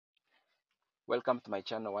Welcome to my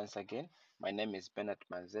channel once again. My name is Bernard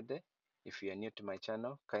Manzede. If you are new to my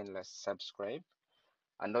channel, kindly subscribe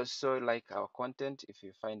and also like our content if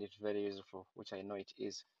you find it very useful, which I know it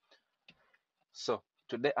is. So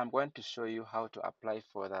today I'm going to show you how to apply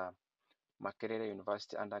for the Makerere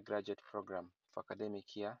University Undergraduate Program for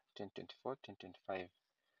academic year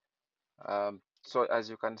 2024-2025. So as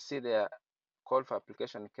you can see, the call for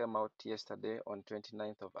application came out yesterday on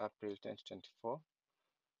 29th of April 2024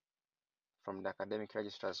 from the Academic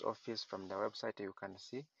Registrar's Office. From the website, you can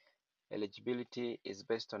see eligibility is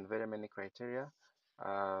based on very many criteria.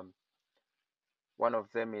 One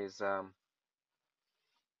of them is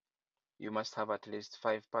you must have at least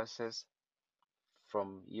 5 passes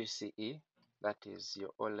from UCE, that is your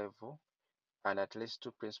O level, and at least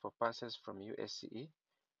 2 principal passes from USCE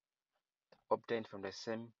obtained from the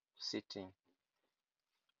same sitting.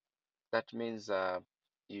 That means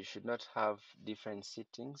you should not have different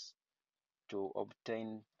sittings to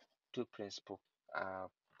obtain 2 principal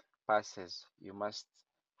passes. You must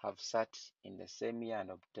have sat in the same year and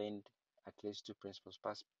obtained at least 2 principal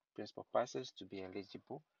passes to be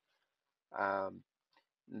eligible.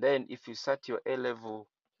 Then if you sat your A level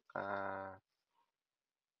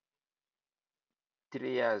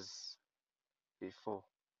 3 years before,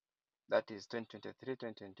 that is 2023,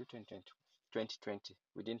 2022, 2020,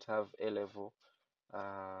 we didn't have A level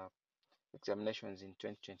examinations in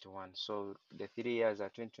 2021. So the 3 years are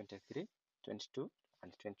 2023, 22,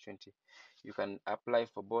 and 2020. You can apply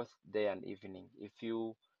for both day and evening. If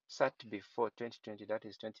you sat before 2020, that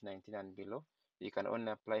is 2019 and below, you can only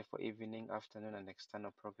apply for evening, afternoon, and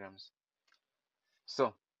external programs.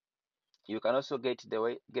 So you can also get the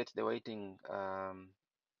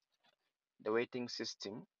waiting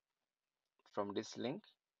system from this link.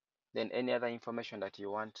 Then any other information that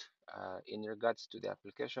you want in regards to the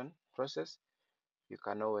application process, you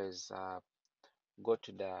can always go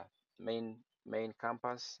to the main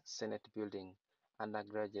campus, Senate Building,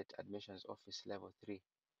 Undergraduate Admissions Office Level 3.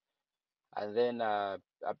 And then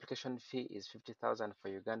application fee is 50,000 for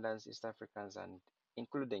Ugandans, East Africans, and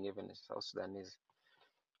including even South Sudanese,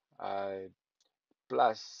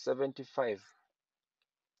 plus 75,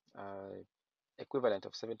 equivalent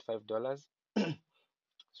of $75.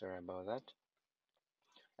 Sorry about that.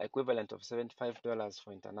 Equivalent of $75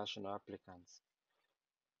 for international applicants.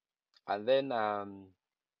 And then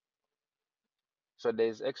so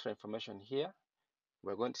there's extra information here.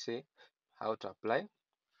 We're going to see how to apply.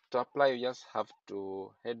 To apply, you just have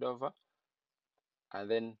to head over and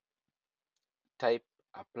then type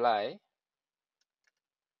apply.mac.ac.ug.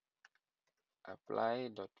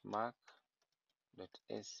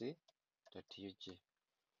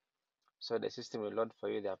 So the system will load for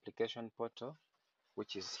you the application portal,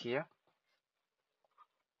 which is here.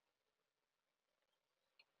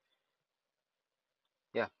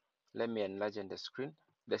 Yeah, let me enlarge the screen.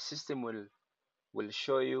 The system will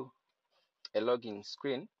show you a login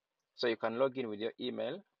screen, so you can log in with your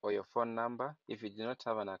email or your phone number. If you do not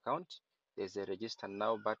have an account, there's a register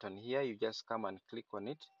now button here. You just come and click on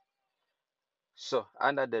it. So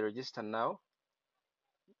under the register now,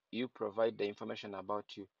 you provide the information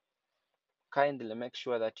about you. Kindly make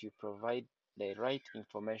sure that you provide the right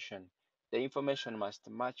information. The information must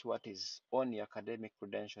match what is on your academic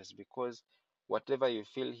credentials, because whatever you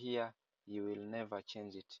fill here, you will never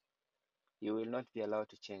change it. You will not be allowed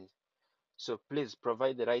to change. So please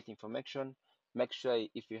provide the right information. Make sure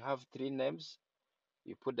if you have 3 names,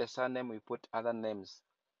 you put the surname, you put other names.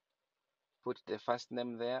 Put the first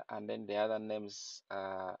name there, and then the other names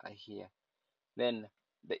are here. Then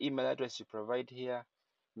the email address you provide here,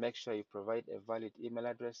 make sure you provide a valid email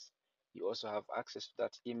address. You also have access to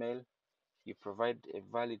that email. You provide a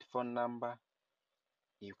valid phone number.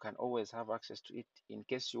 You can always have access to it in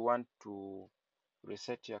case you want to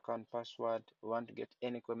reset your account password, want to get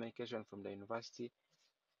any communication from the university.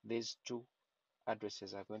 These 2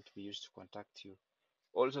 addresses are going to be used to contact you.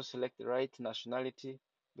 Also select the right nationality,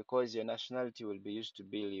 because your nationality will be used to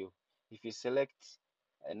bill you. If you select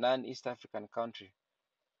a non-East African country,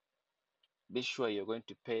 be sure you're going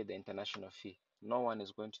to pay the international fee. No one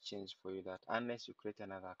is going to change for you that unless you create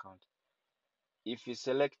another account. If you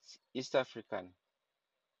select East African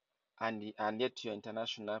and yet you're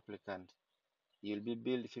international applicant, you'll be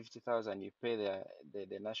billed 50,000. You pay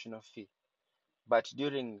the national fee. But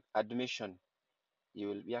during admission,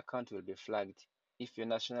 your account will be flagged if your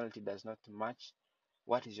nationality does not match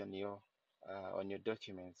what is on your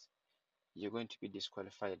documents. You're going to be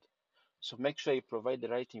disqualified. So make sure you provide the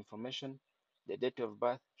right information. The date of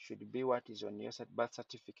birth should be what is on your birth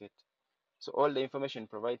certificate. So all the information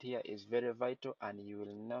provided here is very vital, and you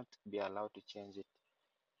will not be allowed to change it.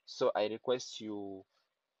 So I request you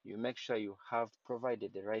make sure you have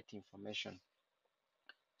provided the right information.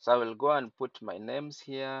 So I will go and put my names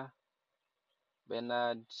here,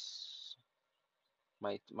 Bernard,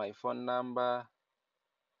 my phone number,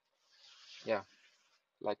 yeah,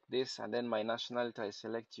 like this, and then my nationality, I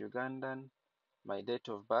select Ugandan, my date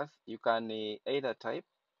of birth. You can either type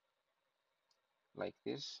like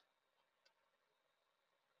this,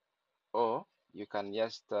 or you can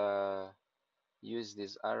just use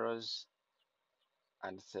these arrows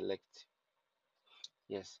and select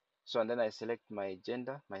yes. So and then I select my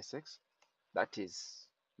gender, my sex, that is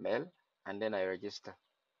male, and then I register.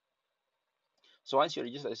 So once you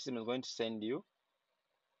register, the system is going to send you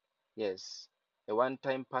yes a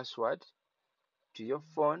one-time password to your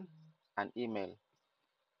phone and email.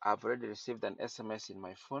 I've already received an SMS in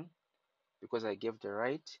my phone because I gave the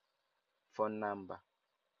right phone number.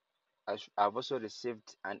 I've also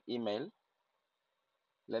received an email.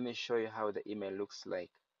 Let me show you how the email looks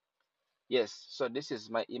like. Yes, so this is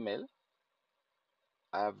my email.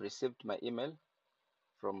 I have received my email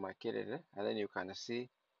from Makerere, and then you can see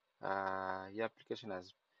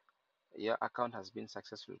your account has been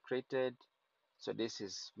successfully created. So this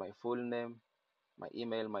is my full name, my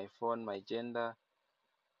email, my phone, my gender,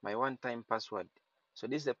 my one-time password. So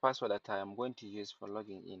this is the password that I am going to use for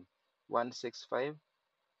logging in,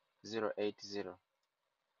 165080.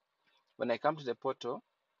 When I come to the portal,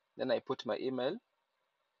 then I put my email,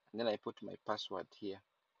 and then I put my password here,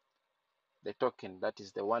 the token, that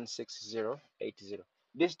is the 16080.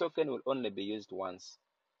 This token will only be used once.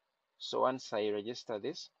 So once I register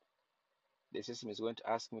this, the system is going to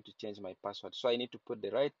ask me to change my password. So I need to put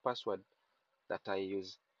the right password that I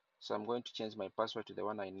use. So I'm going to change my password to the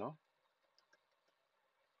one I know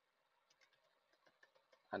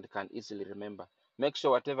and can easily remember. Make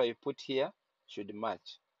sure whatever you put here should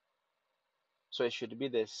match. So it should be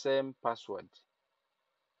the same password.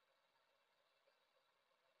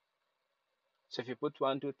 So if you put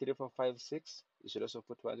 123456, you should also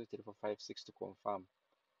put 123456 to confirm.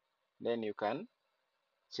 Then you can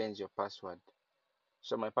change your password.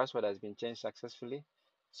 So my password has been changed successfully.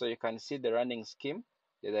 So you can see the running scheme,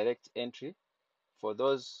 the direct entry for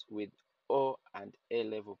those with O and A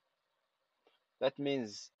level. That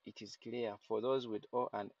means it is clear for those with O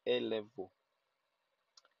and A level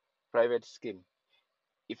private scheme.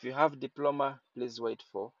 If you have diploma, please wait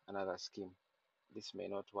for another scheme. This may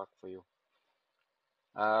not work for you.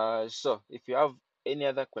 So if you have any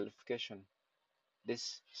other qualification,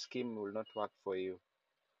 this scheme will not work for you.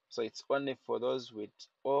 So it's only for those with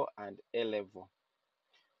O and A level.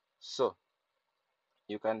 So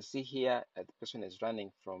you can see here that the person is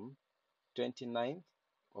running from 29th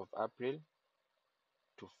of April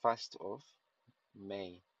to 1st of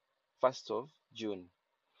May, 1st of June.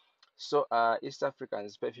 So East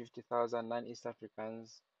Africans pay 50,000, non-East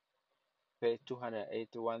Africans pay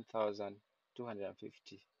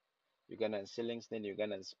 281,250 Ugandan shillings. Then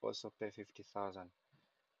Ugandans also pay 50,000.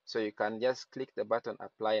 So you can just click the button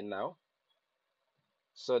apply now.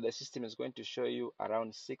 So the system is going to show you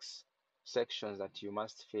around 6 sections that you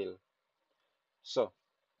must fill. So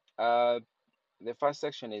the first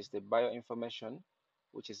section is the bio information,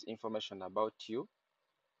 which is information about you.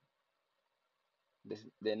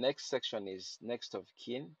 The next section is next of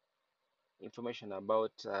kin, information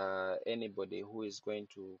about anybody who is going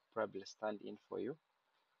to probably stand in for you.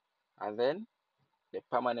 And then the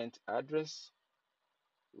permanent address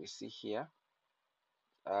we see here,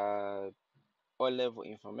 O-level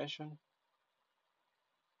information,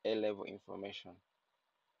 A-level information,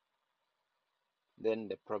 then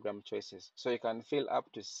the program choices. So you can fill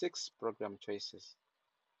up to 6 program choices,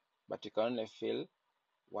 but you can only fill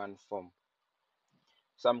one form.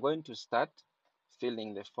 So I'm going to start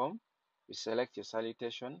filling the form. You select your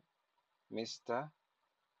salutation, Mr.,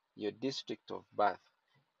 your district of birth.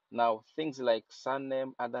 Now, things like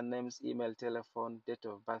surname, other names, email, telephone, date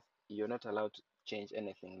of birth, you're not allowed to change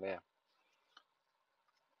anything there.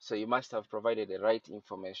 So you must have provided the right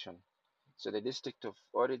information. So the district of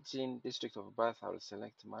origin, district of birth, I will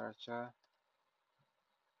select Maracha,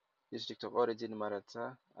 district of origin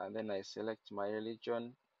Maracha, and then I select my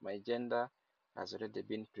religion, my gender has already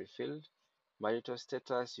been pre-filled. Marital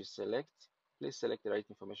status, you select. Please select the right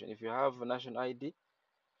information. If you have a national ID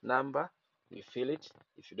number, you fill it.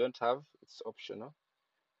 If you don't have, it's optional.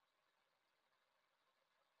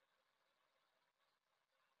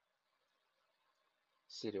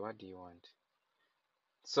 Siri, what do you want?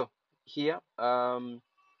 So here,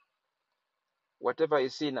 whatever you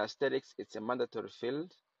see in asterisks, it's a mandatory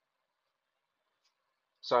field.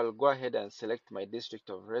 So I'll go ahead and select my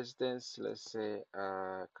district of residence, let's say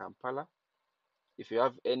Kampala. If you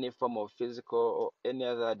have any form of physical or any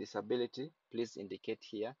other disability, please indicate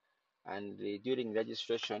here, and during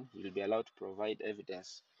registration you'll be allowed to provide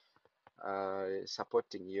evidence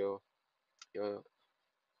supporting your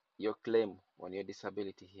your claim on your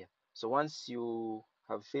disability here. So once you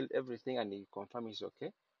have filled everything and you confirm it's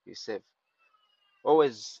okay, you save.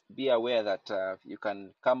 Always be aware that you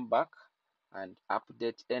can come back and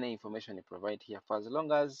update any information you provide here for as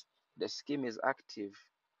long as the scheme is active.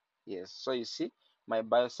 Yes, so you see my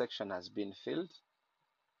bio section has been filled.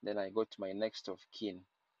 Then I go to my next of kin.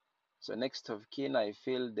 So next of kin, I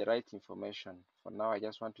fill the right information. For now, I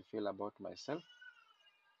just want to fill about myself,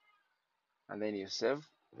 and then you save.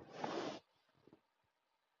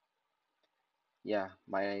 Yeah,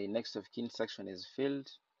 my next of kin section is filled.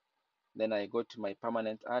 Then I go to my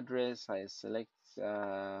permanent address. I select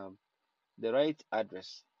the right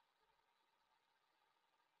address,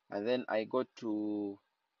 and then I go to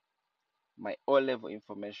my O-level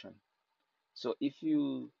information. So if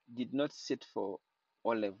you did not sit for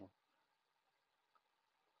O-level,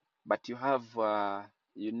 but you have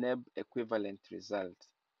UNEB equivalent result,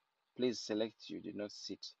 please select you did not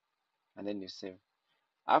sit, and then you save.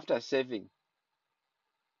 After saving,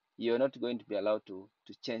 you're not going to be allowed to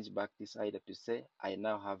change back this item to say I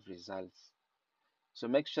now have results. So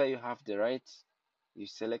make sure you have you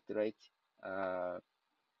select the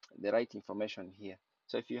right information here.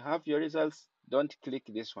 So if you have your results, don't click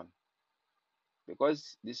this one,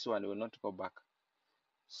 because this one will not go back.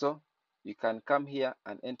 So you can come here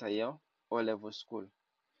and enter your O-level school.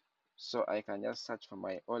 So I can just search for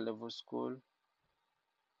my O-level school.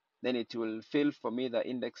 Then it will fill for me the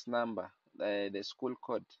index number, the school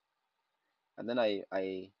code, and then I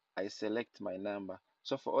select my number.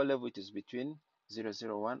 So for O-level it is between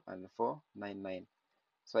 001 and 499.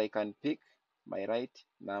 So I can pick my right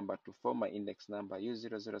number to form my index number. Use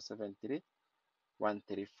 0073134.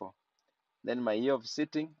 Then my year of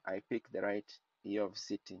sitting, I pick the right year of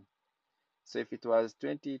sitting. So if it was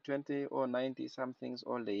 2020 or 90 somethings,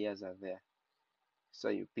 all the years are there. So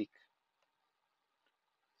you pick.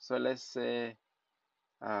 So let's say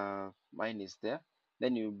mine is there.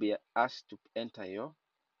 Then you'll be asked to enter your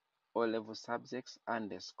O-level subjects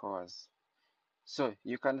and the scores. So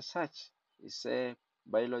you can search. You say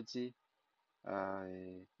biology.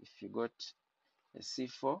 If you got a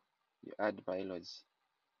C4, you add biology.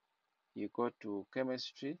 You go to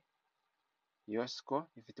chemistry, your score.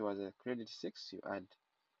 If it was a credit 6, you add.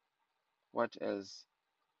 What else?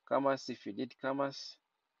 Commerce. If you did commerce,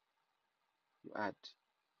 you add.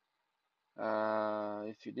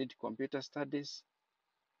 If you did computer studies,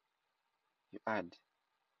 you add.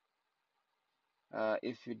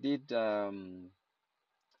 If you did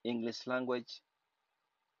English language,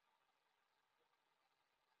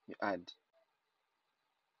 you add.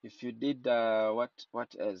 If you did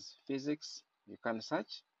what else? Physics, you can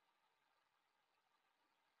search.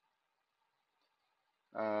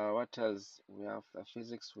 What else? We have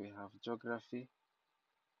physics, we have geography.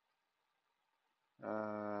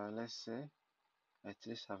 Let's say at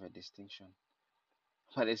least have a distinction,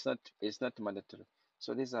 but it's not mandatory.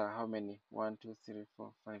 So these are how many? 1, 2, 3,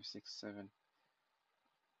 4, 5, 6, 7.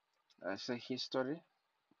 Say history.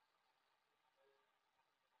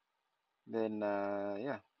 Then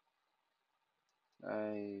yeah.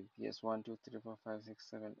 Yes, 1, 2, 3, 4, 5, 6,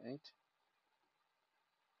 7, 8.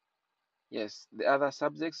 Yes, the other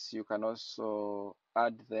subjects you can also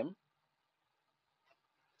add them.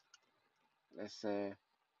 Let's say,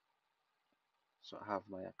 so I have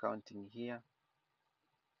my accounting here.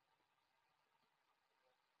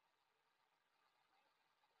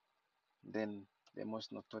 Then the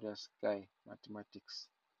most notorious guy, mathematics.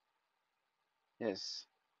 Yes.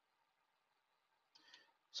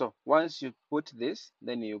 So once you put this,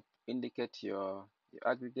 then you indicate your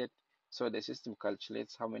aggregate. So the system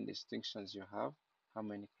calculates how many distinctions you have, how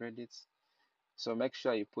many credits. So make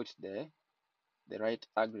sure you put the right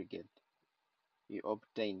aggregate you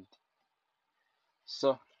obtained.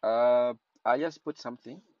 So I just put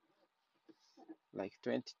something like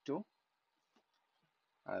 22,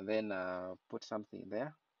 and then put something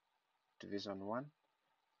there, division 1,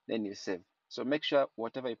 then you save. So make sure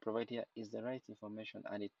whatever you provide here is the right information,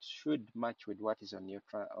 and it should match with what is on your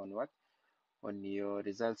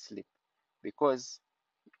result slip, because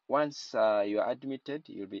once you are admitted,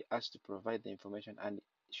 you'll be asked to provide the information, and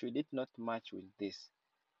should it not match with this,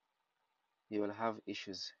 you will have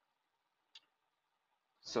issues.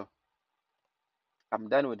 So I'm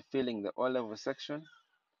done with filling the O-level section.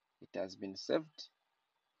 It has been saved.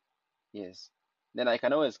 Yes. Then I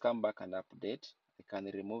can always come back and update. I can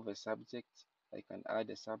remove a subject. I can add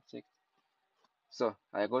a subject. So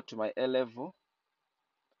I go to my A level.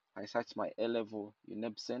 I search my A-level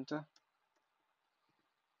UNEB center,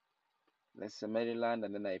 let's say Maryland,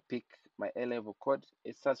 and then I pick my A-level code.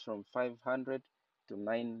 It starts from 500 to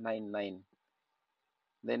 999.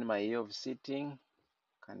 Then my year of sitting,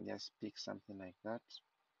 can just pick something like that.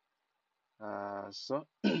 So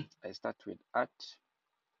I start with art.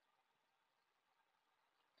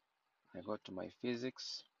 I go to my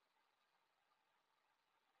physics.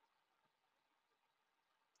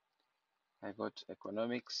 I got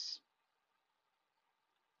economics.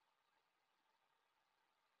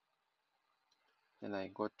 Then I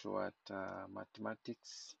go to what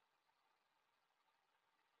mathematics.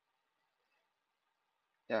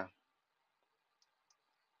 Yeah,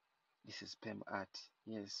 this is PEM art.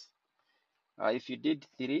 Yes. If you did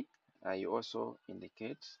 3, you also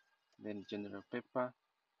indicate. Then general paper.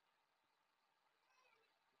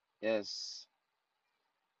 Yes.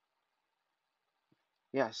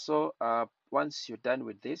 Yeah. So once you're done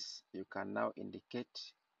with this, you can now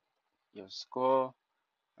indicate your score,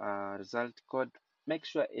 result code. Make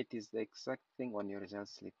sure it is the exact thing on your result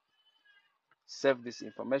slip. Save this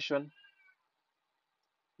information.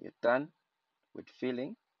 You're done with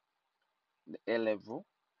filling the A-level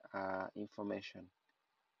information.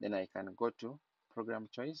 Then I can go to program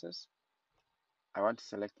choices. I want to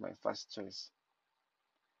select my first choice.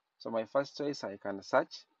 So my first choice, I can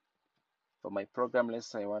search for my program. Let's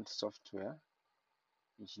say I want software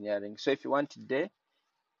engineering. So if you want today,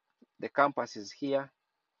 the campus is here.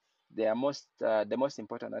 The most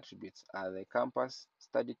important attributes are the campus,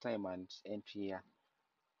 study time, and entry year.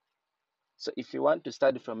 So if you want to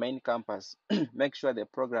study from main campus, make sure the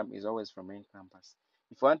program is always from main campus.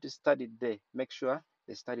 If you want to study day, make sure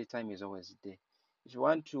the study time is always day. If you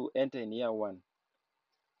want to enter in year 1,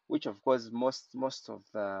 which of course most of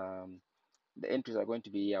the entries are going to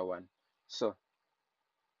be year 1. So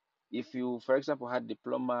if you, for example, had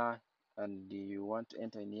diploma and you want to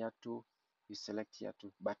enter in year 2, you select year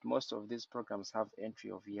 2. But most of these programs have entry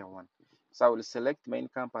of year 1. So I will select main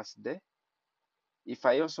campus day. If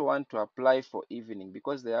I also want to apply for evening,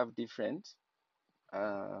 because they have different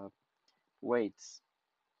weights,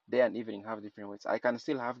 day and evening have different weights, I can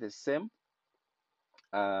still have the same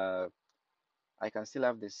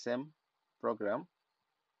program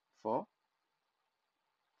for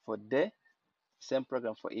day, same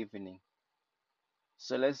program for evening.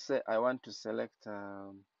 So let's say I want to select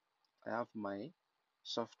I have my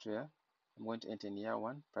software. I'm going to enter in year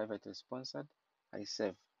 1, privately sponsored. I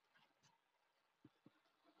save.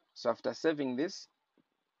 So after saving this,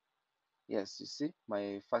 yes, you see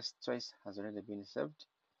my first choice has already been saved.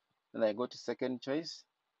 Then I go to second choice.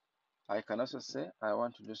 I can also say I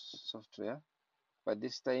want to do software, but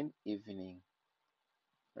this time evening,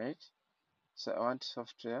 right? So I want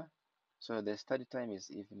software, so the study time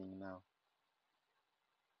is evening now.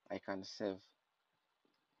 I can save.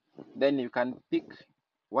 Then you can pick,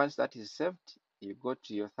 once that is saved, you go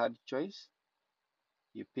to your third choice,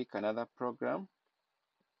 you pick another program,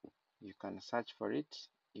 you can search for it.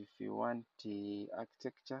 If you want the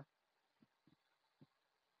architecture,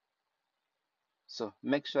 so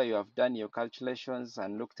make sure you have done your calculations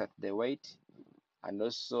and looked at the weight, and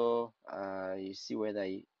also you see whether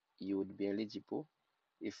you would be eligible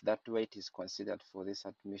if that weight is considered for this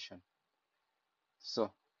admission.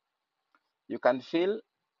 So you can fill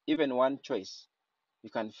even one choice. You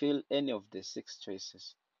can fill any of the 6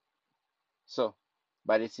 choices. So,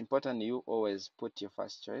 but it's important you always put your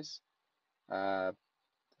first choice, and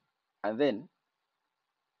then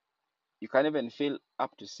you can even fill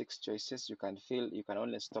up to 6 choices. You can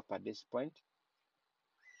only stop at this point.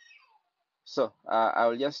 So I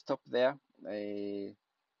will just stop there,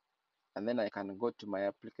 and then I can go to my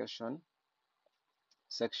application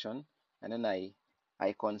section, and then I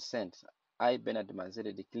consent. I, Bernard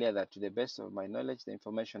Mazede, declare that to the best of my knowledge, the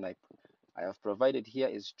information I have provided here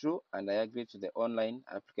is true, and I agree to the online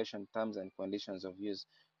application terms and conditions of use.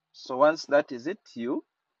 So once that is it, you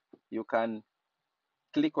can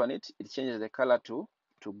click on it. It changes the color to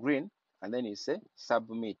green, and then you say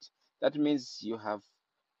submit. That means you have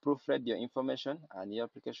proofread your information and your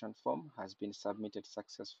application form has been submitted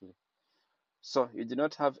successfully. So you do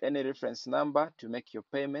not have any reference number to make your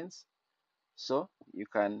payments, so you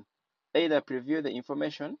can either preview the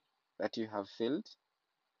information that you have filled.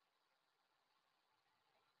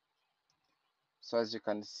 So as you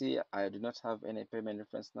can see, I do not have any payment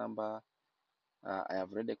reference number. I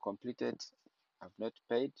have already completed. I've not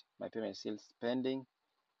paid. My payment is still pending.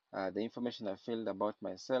 The information I filled about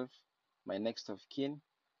myself, my next of kin,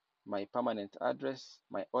 my permanent address,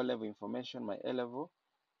 my O-level information, my A-level,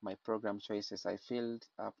 my program choices. I filled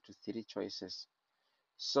up to 3 choices.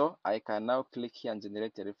 So I can now click here and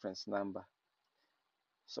generate a reference number.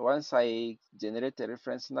 So once I generate a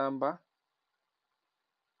reference number,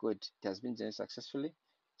 good, it has been generated successfully.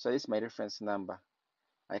 So this is my reference number.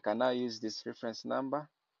 I can now use this reference number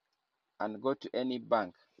and go to any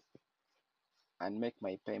bank and make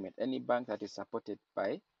my payment. Any bank that is supported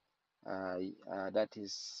by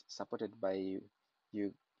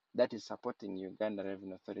you, that is supporting Uganda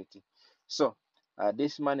Revenue Authority. So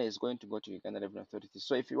this money is going to go to Uganda Revenue Authority.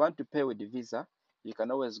 So if you want to pay with the Visa, you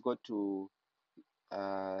can always go to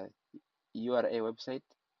URA website,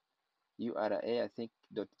 URA I think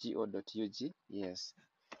 .go.ug. Yes,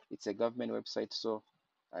 it's a government website, so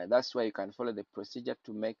that's why you can follow the procedure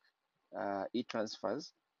to make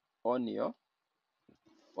e-transfers on your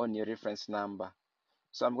reference number.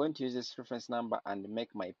 So I'm going to use this reference number and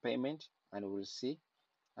make my payment, and we'll see.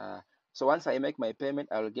 So once I make my payment,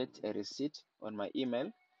 I will get a receipt on my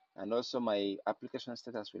email, and also my application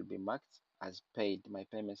status will be marked as paid. My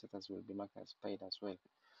payment status will be marked as paid as well.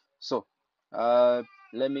 So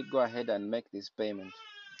let me go ahead and make this payment.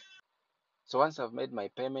 So once I've made my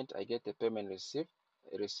payment, I get a payment receipt,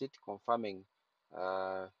 confirming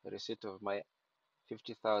receipt of my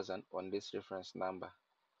 50,000 on this reference number.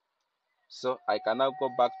 So I can now go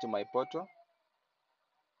back to my portal.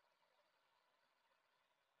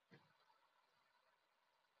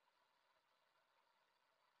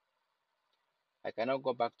 I can now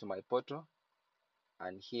go back to my portal,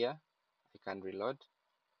 and here I can reload.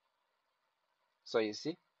 So you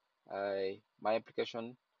see, my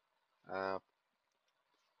application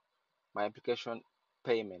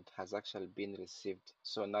payment has actually been received.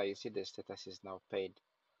 So now you see the status is now paid.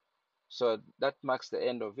 So that marks the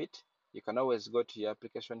end of it. You can always go to your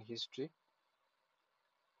application history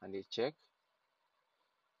and you check.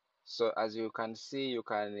 So as you can see, you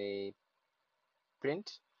can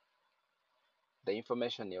print the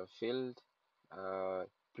information you've filled,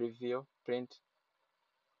 preview, print.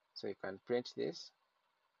 So you can print this.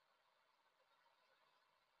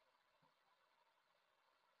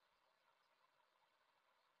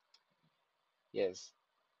 Yes.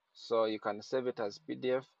 So you can save it as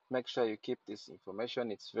PDF. Make sure you keep this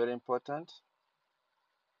information. It's very important.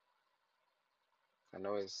 You can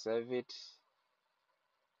always save it.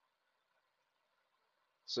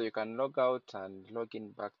 So you can log out and log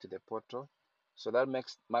in back to the portal. So that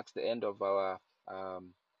marks the end of our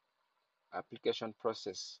application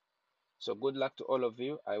process. So good luck to all of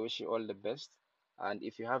you. I wish you all the best. And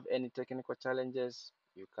if you have any technical challenges,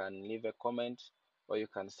 you can leave a comment, or you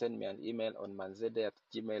can send me an email on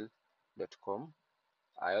manzede@gmail.com.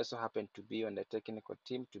 I also happen to be on the technical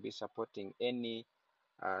team to be supporting any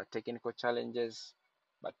technical challenges,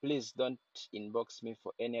 but please don't inbox me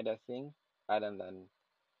for any other thing other than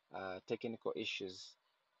technical issues.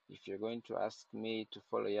 If you're going to ask me to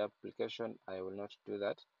follow your application, I will not do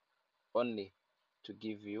that, only to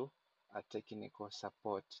give you a technical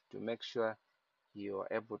support to make sure you are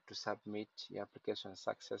able to submit your application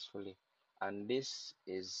successfully. And this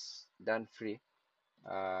is done free.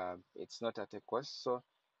 It's not at a cost. So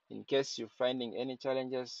in case you're finding any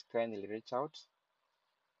challenges, kindly reach out.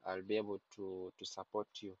 I'll be able to support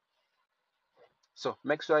you. So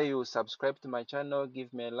make sure you subscribe to my channel,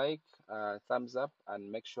 give me a like, thumbs up,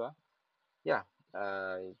 and make sure, yeah,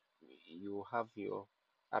 you have your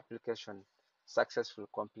application successfully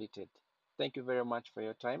completed. Thank you very much for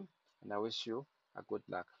your time, and I wish you a good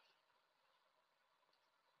luck.